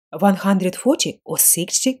140 or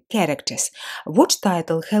 60 characters. What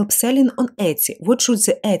title helps selling on Etsy? What should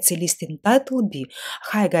the Etsy listing title be?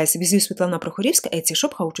 Hi guys, with you Svetlana Prokhorivska, Etsy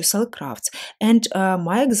shop, how to sell crafts. And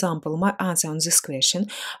my example, my answer on this question,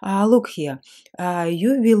 look here,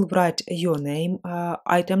 you will write your name,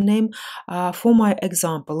 item name. For my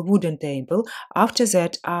example, wooden table. After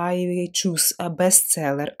that, I choose a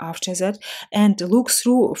bestseller after that and look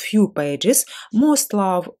through a few pages. Most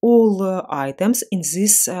love all items in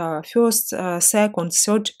this first, second,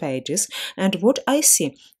 third pages. And what I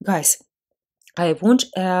see, guys, I want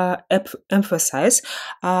to emphasize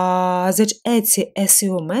that Etsy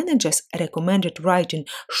SEO managers recommended writing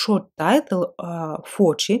short title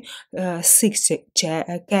 40, 60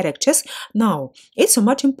 characters. Now, it's so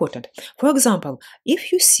much important. For example,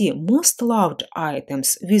 if you see most loved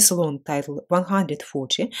items with long title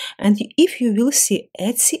 140, and if you will see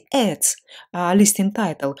Etsy ads listing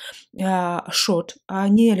title short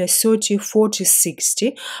nearly 30, 40,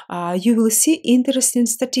 60, you will see interesting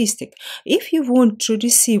statistic. If you want to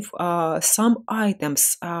receive some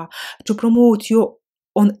items to promote your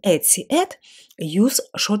on Etsy ad, use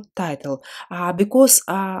short title because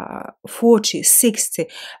 40, 60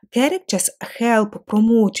 characters help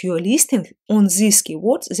promote your listing on these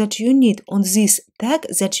keywords that you need, on this tag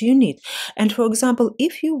that you need. And for example,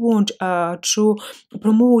 if you want to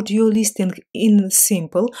promote your listing in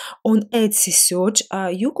simple on Etsy search,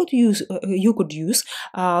 you could use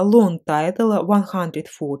long title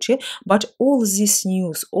 140, but all this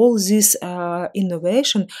news, all this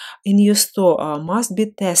innovation in your store must be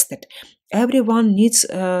tested. Everyone needs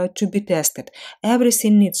to be tested.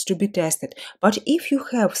 Everything needs to be tested. But if you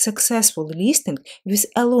have successful listing with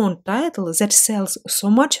a long title that sells so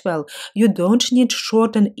much well, you don't need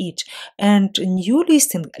shorten it. And new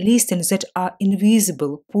listings that are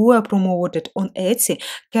invisible, poor promoted on Etsy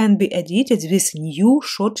can be edited with new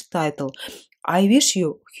short title. I wish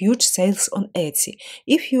you huge sales on Etsy.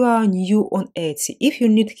 If you are new on Etsy, if you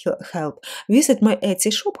need help, visit my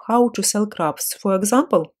Etsy shop, how to sell crafts. For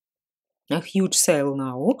example, a huge sale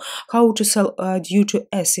now, how to sell due to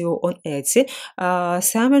SEO on Etsy,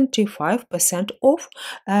 75% off.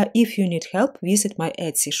 If you need help, visit my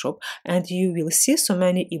Etsy shop and you will see so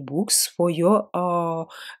many ebooks for your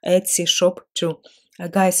Etsy shop too.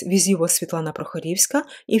 Guys, with you was Svetlana Prokhorivska.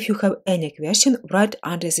 If you have any question, write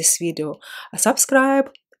under this video. Subscribe.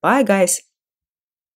 Bye guys.